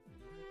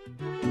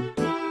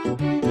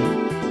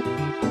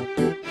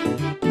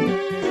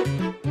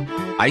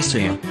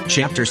Isaiah,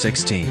 chapter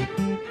 16.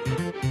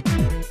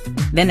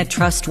 Then a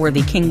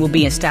trustworthy king will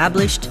be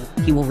established.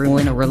 He will rule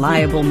in a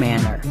reliable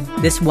manner,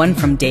 this one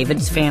from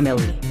David's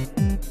family.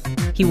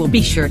 He will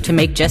be sure to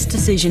make just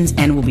decisions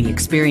and will be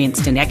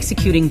experienced in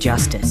executing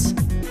justice.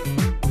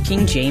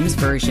 King James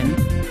Version.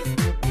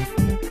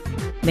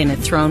 Then a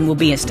throne will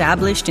be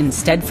established in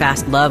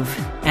steadfast love,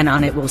 and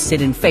on it will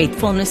sit in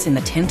faithfulness in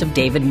the tent of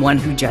David one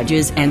who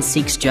judges and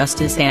seeks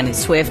justice and is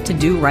swift to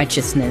do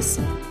righteousness.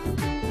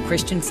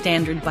 Christian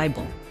Standard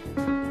Bible.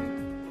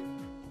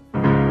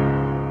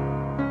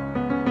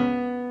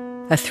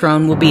 A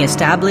throne will be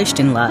established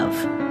in love,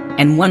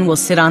 and one will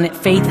sit on it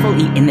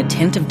faithfully in the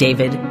tent of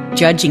David,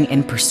 judging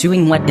and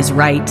pursuing what is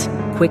right,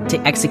 quick to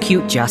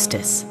execute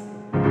justice.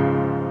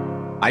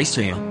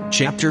 Isaiah,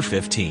 chapter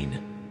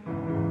 15.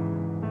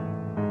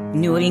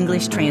 New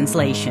English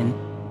Translation.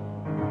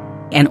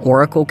 An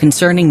oracle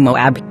concerning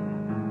Moab.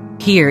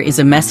 Here is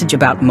a message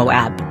about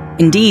Moab.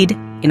 Indeed,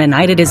 in a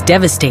night it is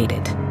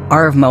devastated.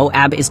 Kir of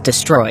Moab is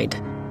destroyed.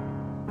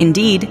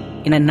 Indeed,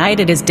 in a night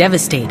it is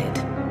devastated.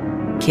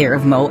 Kir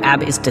of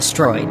Moab is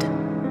destroyed.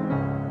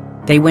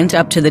 They went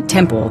up to the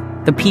temple.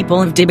 The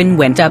people of Dibon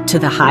went up to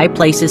the high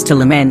places to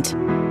lament.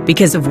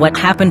 Because of what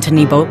happened to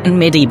Nebo and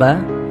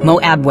Medeba,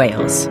 Moab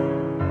wails.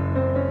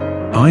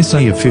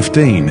 Isaiah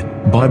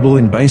 15, Bible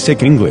in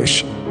Basic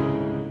English.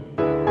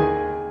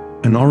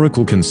 An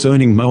oracle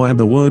concerning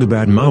Moab. A word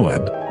about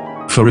Moab.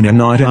 For in a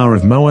night Kir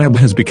of Moab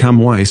has become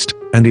waste,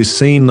 and is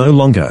seen no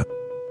longer.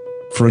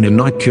 For in a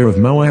night Kir of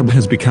Moab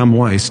has become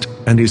waste,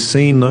 and is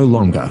seen no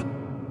longer.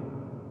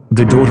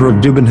 The daughter of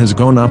Dibon has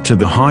gone up to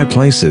the high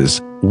places,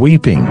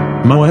 weeping.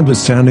 Moab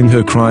is sounding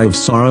her cry of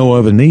sorrow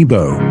over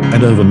Nebo,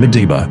 and over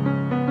Medeba.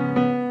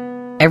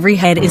 Every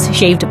head is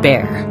shaved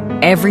bare,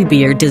 every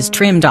beard is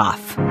trimmed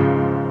off.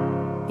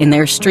 In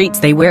their streets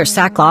they wear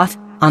sackcloth,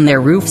 on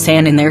their roofs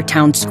and in their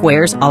town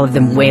squares all of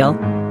them wail.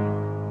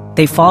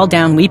 They fall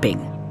down weeping.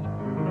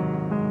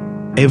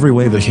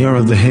 Everywhere the hair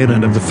of the head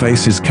and of the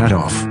face is cut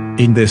off.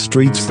 In their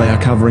streets they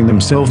are covering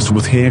themselves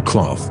with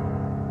haircloth.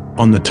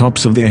 On the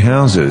tops of their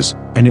houses,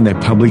 and in their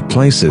public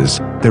places,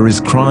 there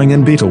is crying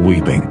and bitter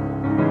weeping.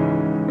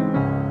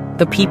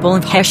 The people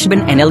of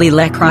Heshbon and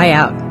Elealeh cry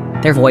out.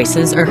 Their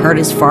voices are heard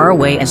as far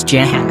away as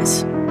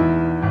Jahaz.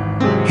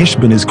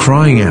 Heshbon is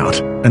crying out,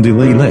 and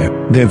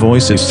Elealeh, their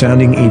voice is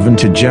sounding even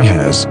to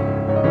Jahaz.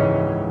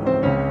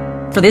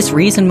 For this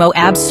reason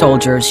Moab's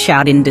soldiers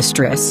shout in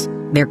distress,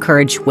 their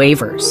courage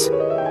wavers.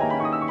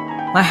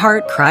 My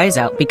heart cries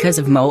out because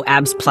of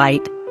Moab's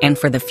plight, and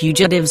for the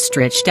fugitives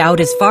stretched out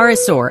as far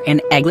as Sor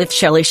and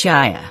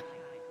Eglath-Shelishiah.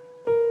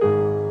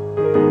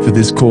 For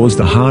this cause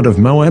the heart of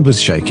Moab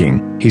is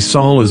shaking, his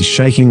soul is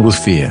shaking with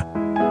fear.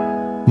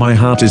 My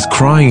heart is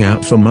crying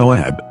out for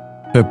Moab.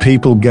 Her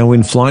people go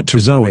in flight to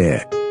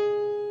Zoar,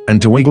 and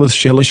to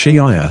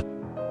Eglath-Shelishiah.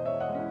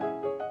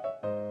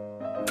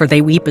 For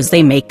they weep as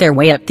they make their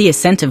way up the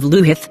ascent of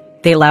Luhith,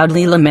 they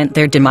loudly lament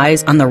their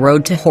demise on the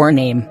road to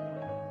Horonaim.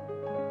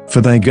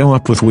 For they go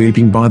up with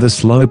weeping by the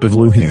slope of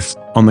Luhith,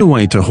 on the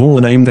way to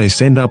Horonaim they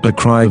send up a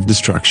cry of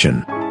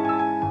destruction.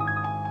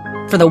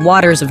 For the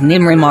waters of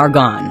Nimrim are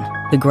gone,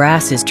 the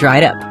grass is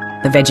dried up,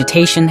 the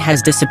vegetation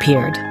has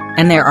disappeared,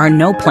 and there are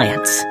no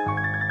plants.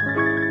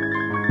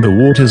 The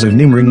waters of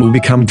Nimrim will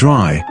become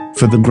dry,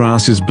 for the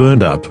grass is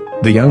burned up,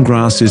 the young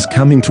grass is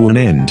coming to an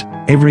end,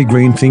 every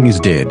green thing is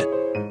dead.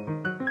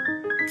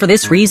 For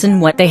this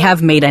reason what they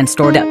have made and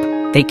stored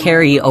up, they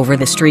carry over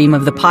the stream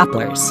of the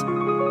Poplars.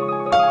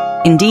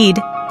 Indeed,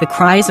 the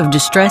cries of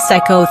distress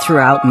echo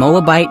throughout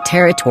Moabite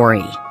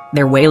territory.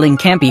 Their wailing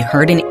can't be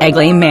heard in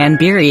Eglaim and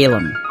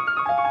Beer-elim.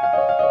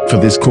 For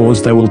this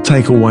cause they will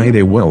take away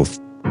their wealth,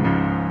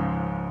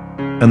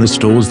 and the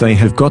stores they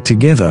have got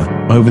together,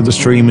 over the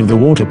stream of the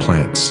water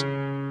plants.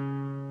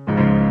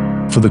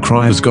 For the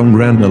cry has gone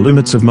round the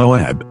limits of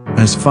Moab,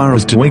 as far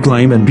as to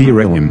Eglaim and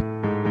Beer-elim.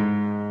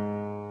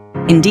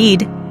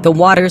 Indeed, the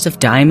waters of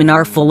Dimon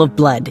are full of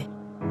blood.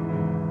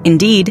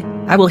 Indeed,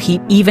 I will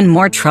heap even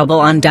more trouble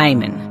on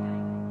Dimon.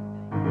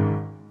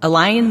 A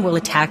lion will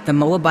attack the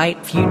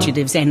Moabite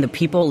fugitives and the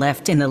people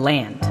left in the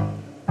land.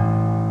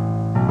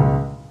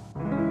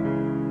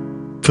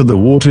 For the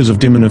waters of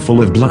Dimon are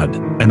full of blood,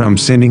 and I'm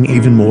sending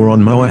even more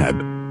on Moab.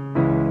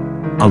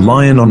 A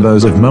lion on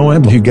those of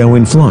Moab who go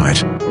in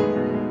flight,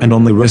 and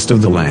on the rest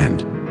of the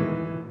land.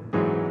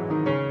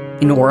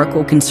 An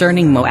oracle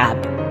concerning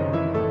Moab.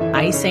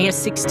 Isaiah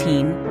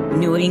 16,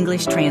 New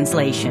English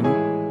Translation.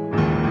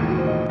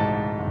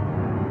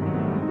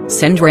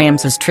 Send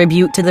rams as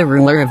tribute to the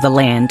ruler of the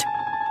land,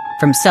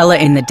 from Sela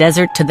in the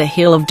desert to the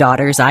hill of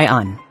daughter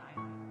Zion.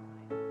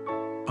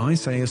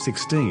 Isaiah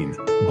 16,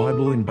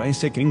 Bible in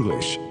Basic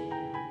English.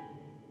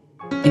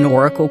 An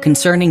oracle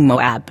concerning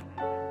Moab.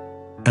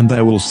 And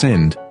they will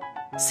send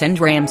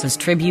rams as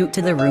tribute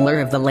to the ruler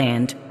of the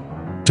land,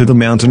 to the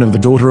mountain of the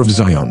daughter of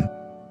Zion.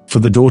 For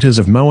the daughters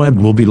of Moab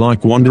will be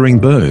like wandering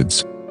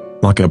birds,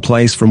 like a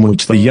place from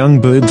which the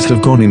young birds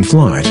have gone in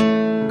flight,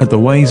 at the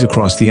ways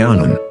across the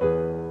Arnon.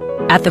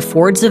 At the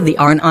fords of the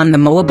Arnon the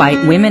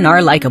Moabite, women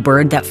are like a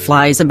bird that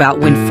flies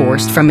about when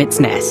forced from its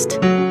nest.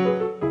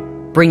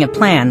 Bring a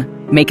plan,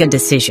 make a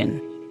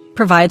decision.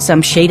 Provide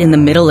some shade in the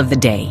middle of the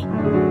day.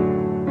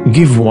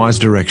 Give wise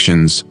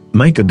directions,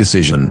 make a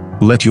decision,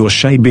 let your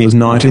shade be as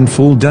night in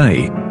full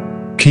day.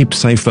 Keep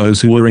safe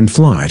those who are in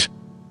flight.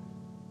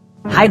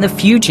 Hide the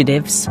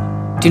fugitives.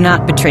 Do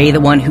not betray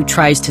the one who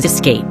tries to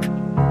escape.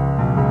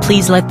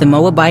 Please let the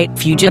Moabite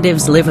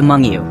fugitives live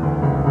among you.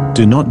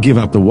 Do not give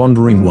up the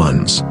wandering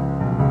ones.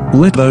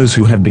 Let those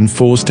who have been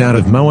forced out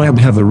of Moab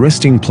have a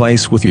resting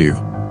place with you.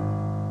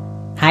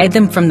 Hide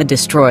them from the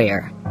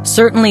destroyer.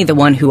 Certainly the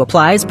one who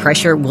applies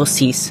pressure will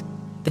cease.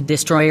 The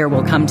destroyer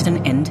will come to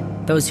an end.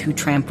 Those who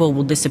trample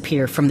will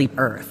disappear from the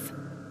earth.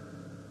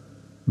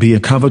 Be a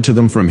cover to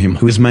them from him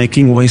who is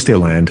making waste their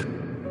land,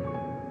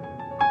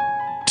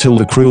 till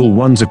the cruel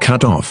ones are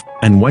cut off,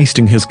 and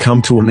wasting has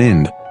come to an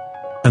end.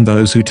 And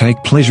those who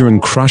take pleasure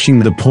in crushing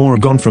the poor are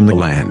gone from the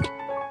land.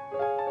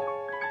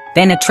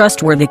 Then a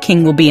trustworthy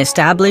king will be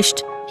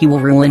established. He will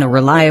rule in a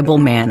reliable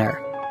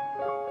manner.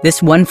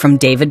 This one from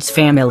David's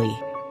family.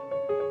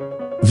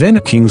 Then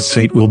a king's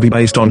seat will be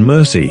based on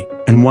mercy,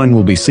 and one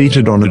will be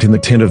seated on it in the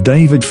tent of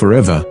David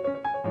forever,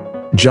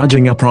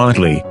 judging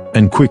uprightly,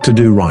 and quick to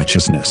do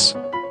righteousness.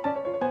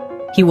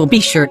 He will be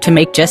sure to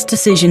make just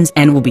decisions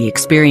and will be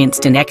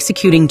experienced in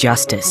executing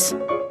justice.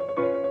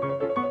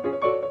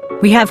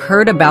 We have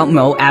heard about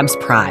Moab's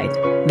pride,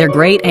 their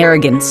great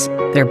arrogance,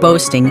 their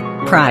boasting,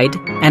 pride,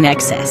 and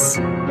excess.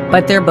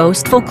 But their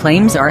boastful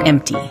claims are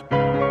empty.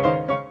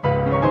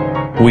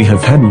 We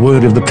have had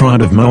word of the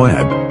pride of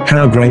Moab,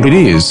 how great it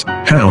is,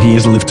 how he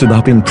is lifted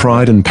up in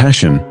pride and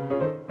passion.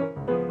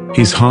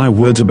 His high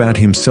words about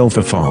himself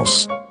are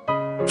false.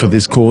 For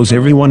this cause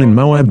everyone in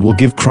Moab will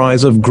give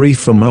cries of grief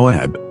for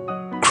Moab.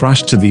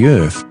 Crushed to the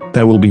earth,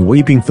 they will be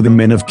weeping for the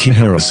men of Kir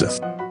Hareseth.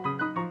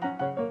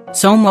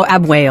 So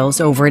Moab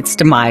wails over its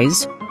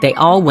demise. They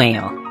all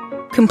wail,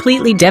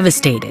 completely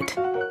devastated.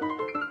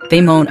 They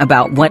moan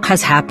about what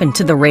has happened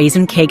to the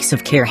raisin cakes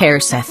of Kir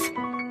Hareseth.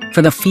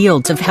 For the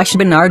fields of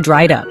Heshbon are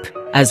dried up,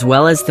 as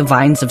well as the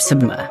vines of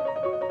Sibmah.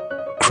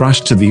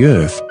 Crushed to the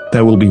earth,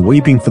 they will be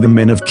weeping for the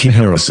men of Kir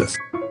Hareseth.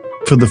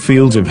 For the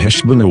fields of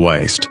Heshbon are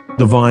waste,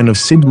 the vine of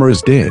Sibmah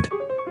is dead.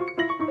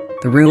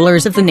 The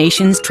rulers of the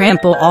nations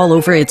trample all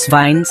over its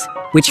vines,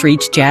 which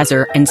reach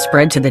Jazer and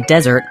spread to the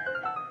desert.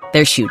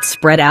 Their shoots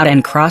spread out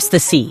and cross the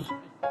sea.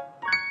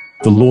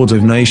 The lords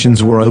of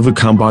nations were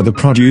overcome by the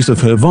produce of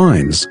her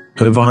vines.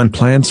 Her vine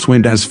plants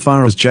went as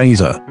far as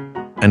Jazer,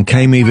 and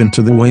came even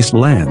to the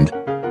wasteland.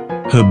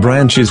 Her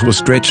branches were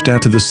stretched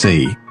out to the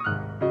sea.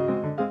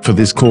 For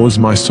this cause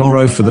my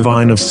sorrow for the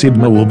vine of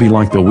Sibmah will be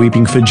like the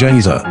weeping for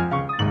Jazer.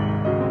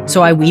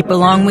 So I weep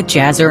along with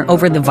Jazer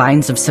over the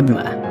vines of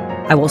Sibmah.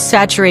 I will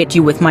saturate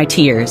you with my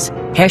tears,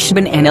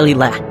 Heshbon and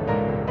Elealeh.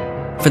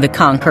 For the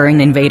conquering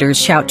invaders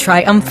shout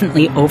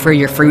triumphantly over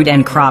your fruit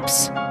and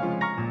crops.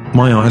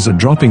 My eyes are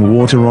dropping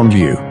water on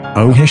you,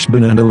 O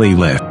Heshbon and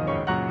Elealeh.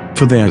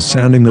 For they are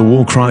sounding the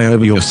war cry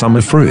over your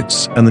summer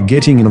fruits and the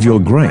getting in of your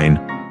grain,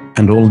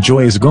 and all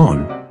joy is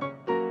gone.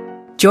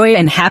 Joy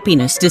and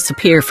happiness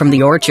disappear from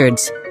the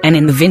orchards, and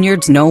in the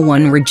vineyards no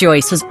one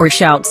rejoices or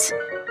shouts.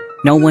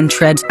 No one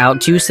treads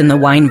out juice in the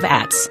wine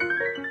vats.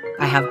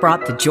 I have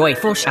brought the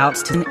joyful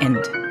shouts to an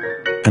end.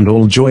 And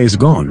all joy is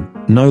gone,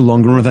 no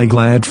longer are they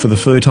glad for the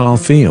fertile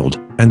field,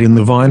 and in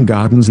the vine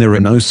gardens there are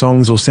no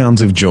songs or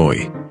sounds of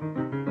joy.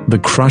 The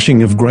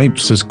crushing of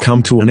grapes has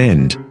come to an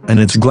end, and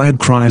its glad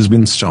cry has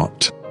been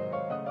stopped.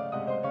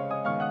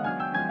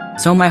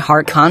 So my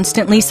heart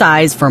constantly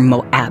sighs for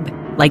Moab,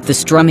 like the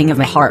strumming of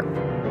a harp.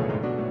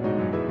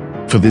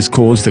 For this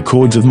cause the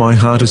chords of my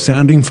heart are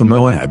sounding for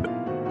Moab,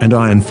 and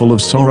I am full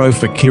of sorrow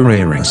for Kir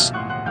Hareseth.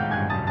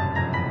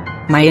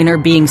 My inner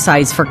being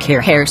sighs for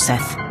Kir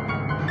Hareseth.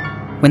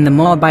 When the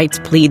Moabites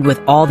plead with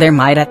all their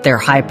might at their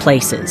high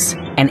places,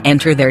 and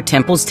enter their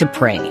temples to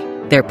pray,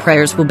 their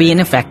prayers will be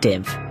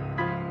ineffective.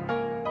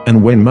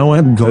 And when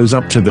Moab goes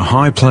up to the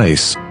high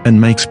place,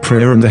 and makes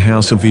prayer in the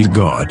house of his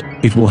God,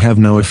 it will have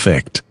no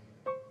effect.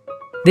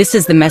 This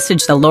is the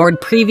message the Lord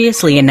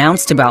previously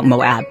announced about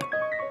Moab.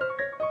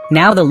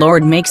 Now the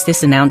Lord makes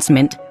this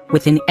announcement.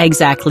 Within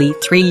exactly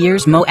 3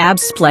 years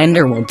Moab's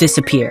splendor will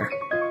disappear.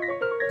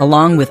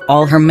 Along with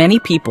all her many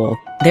people,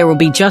 there will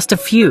be just a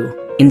few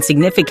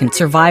insignificant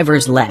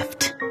survivors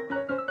left.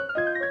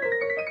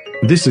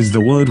 This is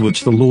the word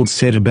which the Lord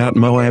said about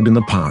Moab in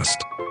the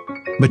past.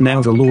 But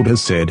now the Lord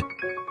has said,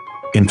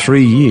 in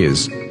 3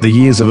 years, the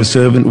years of a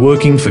servant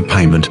working for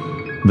payment,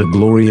 the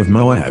glory of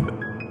Moab,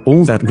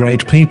 all that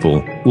great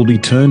people, will be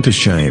turned to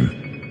shame.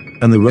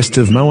 And the rest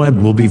of Moab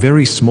will be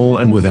very small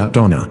and without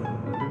honor.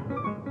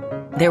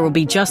 There will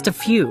be just a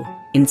few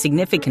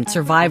insignificant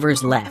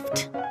survivors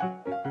left.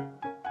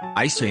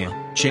 Isaiah,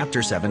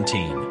 chapter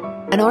 17.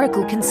 An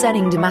oracle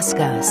concerning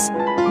Damascus.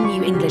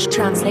 New English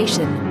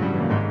translation.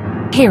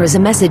 Here is a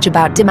message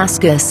about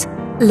Damascus.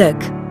 Look,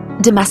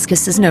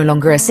 Damascus is no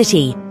longer a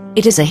city,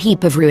 it is a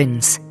heap of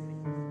ruins.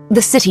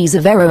 The cities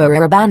of Aroer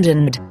are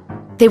abandoned.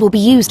 They will be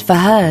used for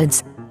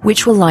herds,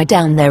 which will lie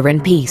down there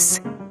in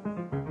peace.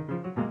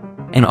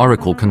 An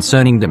oracle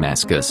concerning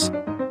Damascus.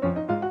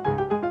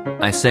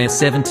 Isaiah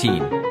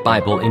 17,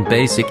 Bible in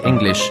basic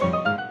English.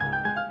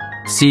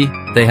 See,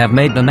 they have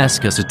made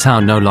Damascus a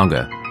town no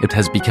longer. It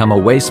has become a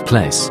waste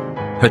place.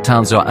 Her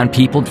towns are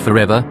unpeopled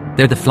forever.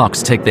 There the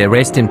flocks take their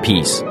rest in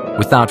peace,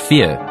 without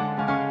fear.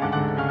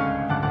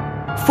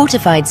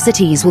 Fortified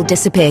cities will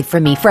disappear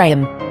from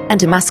Ephraim, and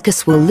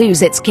Damascus will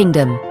lose its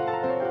kingdom.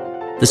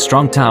 The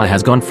strong tower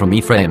has gone from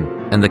Ephraim,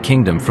 and the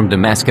kingdom from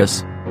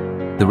Damascus.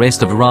 The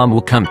rest of Aram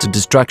will come to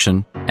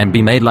destruction, and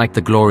be made like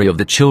the glory of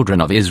the children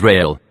of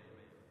Israel.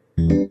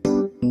 The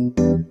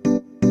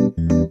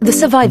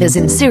survivors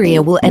in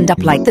Syria will end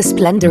up like the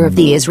splendor of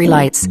the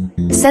Israelites,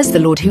 says the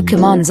Lord who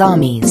commands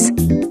armies.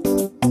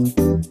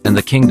 And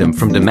the kingdom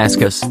from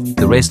Damascus,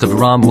 the rest of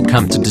Aram will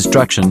come to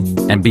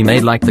destruction, and be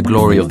made like the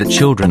glory of the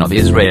children of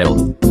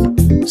Israel,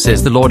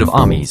 says the Lord of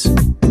armies.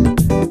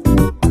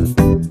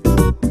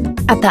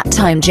 At that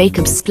time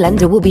Jacob's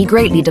splendor will be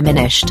greatly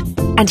diminished,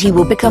 and he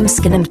will become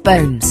skin and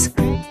bones.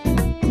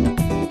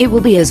 It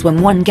will be as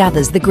when one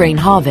gathers the grain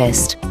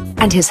harvest,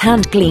 and his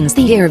hand gleans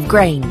the ear of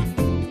grain.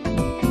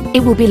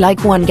 It will be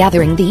like one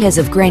gathering the ears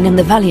of grain in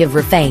the valley of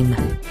Rephaim.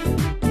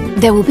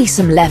 There will be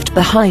some left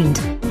behind.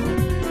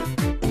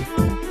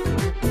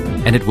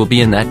 And it will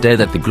be in that day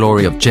that the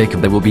glory of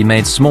Jacob will be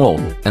made small,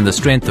 and the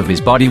strength of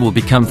his body will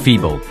become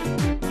feeble.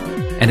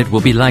 And it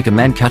will be like a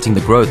man cutting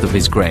the growth of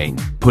his grain,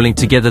 pulling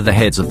together the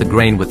heads of the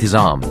grain with his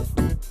arm,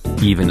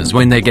 even as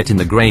when they get in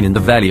the grain in the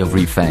valley of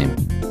Rephaim.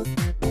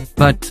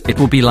 But it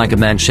will be like a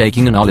man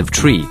shaking an olive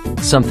tree.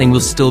 Something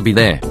will still be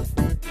there,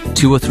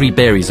 2 or 3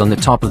 berries on the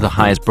top of the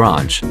highest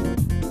branch.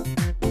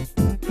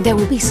 There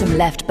will be some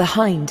left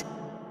behind.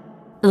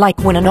 Like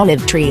when an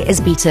olive tree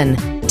is beaten,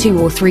 2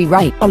 or 3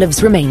 ripe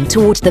olives remain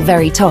toward the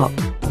very top,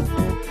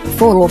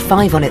 4 or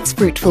 5 on its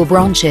fruitful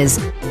branches,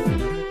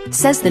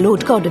 says the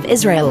Lord God of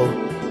Israel.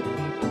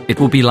 It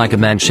will be like a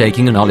man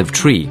shaking an olive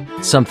tree.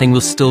 Something will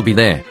still be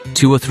there,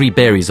 2 or 3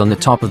 berries on the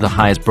top of the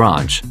highest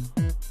branch,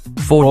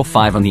 4 or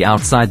 5 on the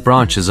outside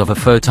branches of a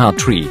fertile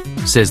tree,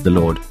 says the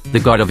Lord, the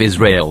God of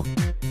Israel.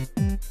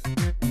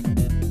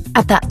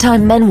 At that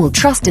time men will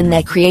trust in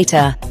their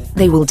Creator.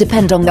 They will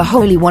depend on the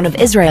Holy One of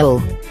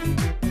Israel.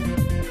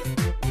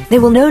 They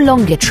will no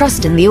longer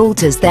trust in the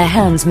altars their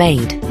hands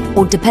made,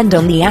 or depend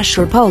on the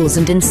Asherah poles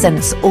and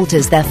incense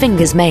altars their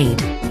fingers made.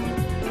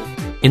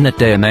 In that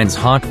day a man's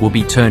heart will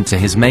be turned to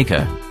his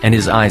Maker, and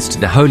his eyes to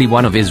the Holy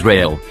One of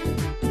Israel.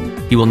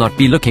 He will not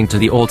be looking to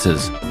the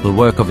altars, the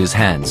work of his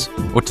hands,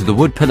 or to the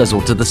wood pillars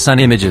or to the sun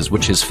images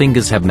which his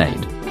fingers have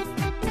made.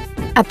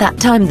 At that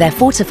time their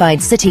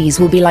fortified cities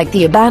will be like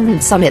the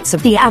abandoned summits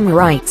of the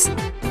Amorites,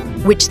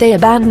 which they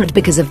abandoned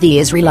because of the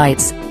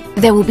Israelites.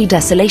 There will be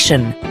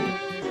desolation.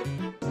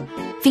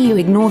 For you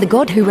ignore the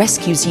God who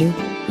rescues you.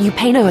 You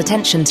pay no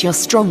attention to your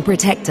strong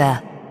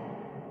protector.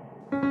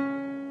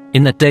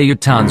 In that day your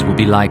towns will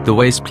be like the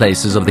waste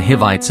places of the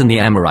Hivites and the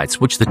Amorites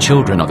which the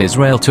children of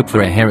Israel took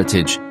for a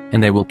heritage,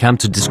 and they will come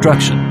to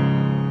destruction.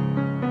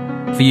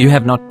 For you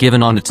have not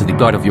given honor to the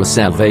God of your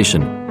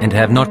salvation, and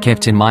have not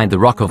kept in mind the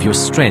rock of your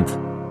strength.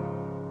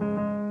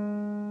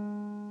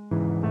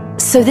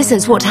 So this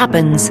is what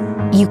happens.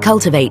 You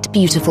cultivate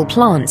beautiful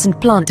plants and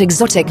plant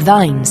exotic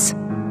vines.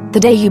 The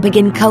day you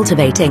begin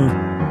cultivating,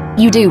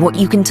 you do what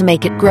you can to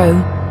make it grow.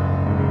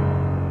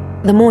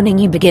 The morning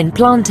you begin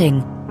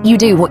planting, you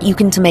do what you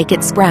can to make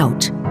it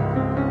sprout.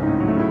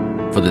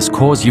 For this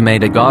cause you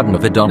made a garden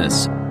of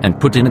Adonis, and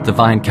put in it the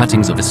vine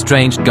cuttings of a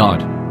strange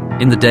god.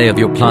 In the day of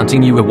your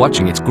planting you were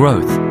watching its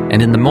growth,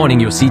 and in the morning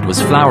your seed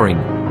was flowering.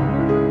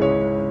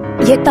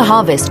 Yet the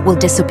harvest will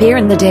disappear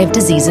in the day of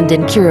disease and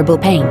incurable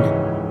pain.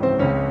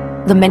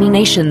 The many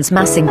nations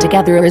massing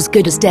together are as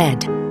good as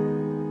dead.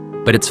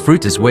 But its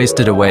fruit is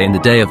wasted away in the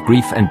day of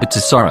grief and bitter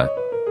sorrow.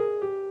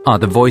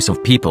 The voice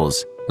of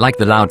peoples, like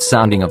the loud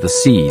sounding of the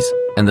seas,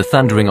 and the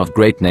thundering of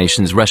great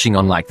nations rushing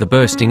on like the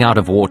bursting out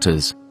of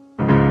waters.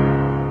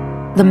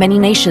 The many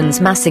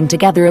nations massing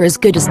together are as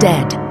good as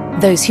dead.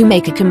 Those who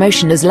make a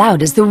commotion as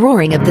loud as the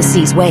roaring of the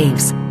sea's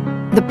waves.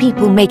 The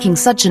people making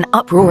such an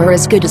uproar are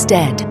as good as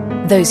dead.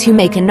 Those who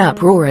make an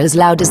uproar as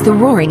loud as the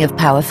roaring of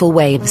powerful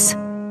waves.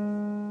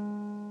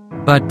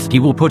 But he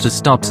will put a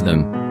stop to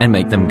them, and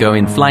make them go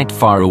in flight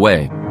far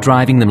away,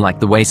 driving them like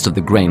the waste of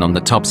the grain on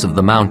the tops of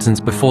the mountains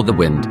before the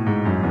wind.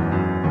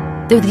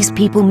 Though these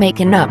people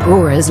make an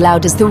uproar as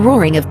loud as the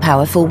roaring of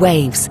powerful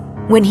waves,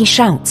 when he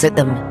shouts at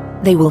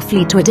them, they will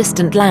flee to a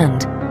distant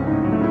land,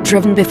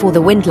 driven before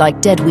the wind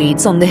like dead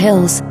weeds on the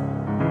hills,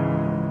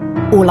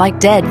 or like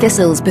dead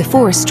thistles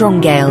before a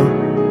strong gale.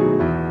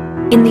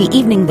 In the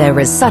evening there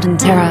is sudden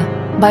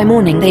terror, by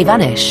morning they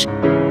vanish.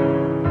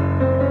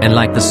 And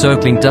like the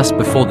circling dust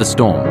before the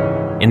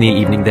storm, in the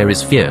evening there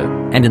is fear,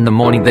 and in the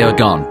morning they are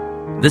gone.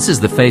 This is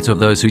the fate of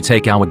those who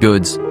take our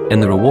goods,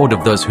 and the reward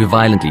of those who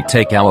violently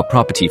take our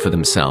property for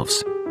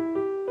themselves.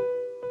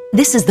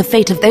 This is the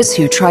fate of those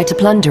who try to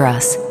plunder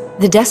us,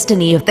 the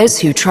destiny of those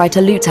who try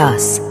to loot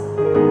us.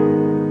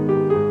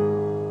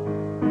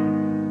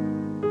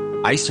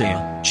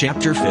 Isaiah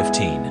chapter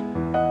 15.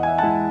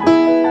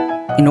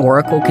 An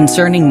oracle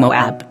concerning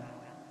Moab.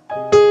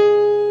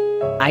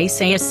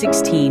 Isaiah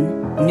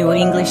 16, New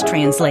English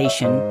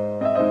Translation.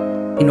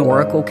 An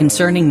Oracle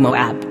Concerning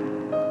Moab.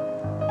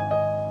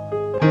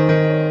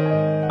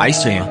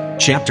 Isaiah,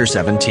 chapter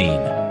 17.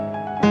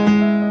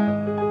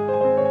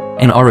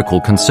 An oracle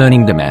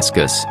concerning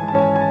Damascus.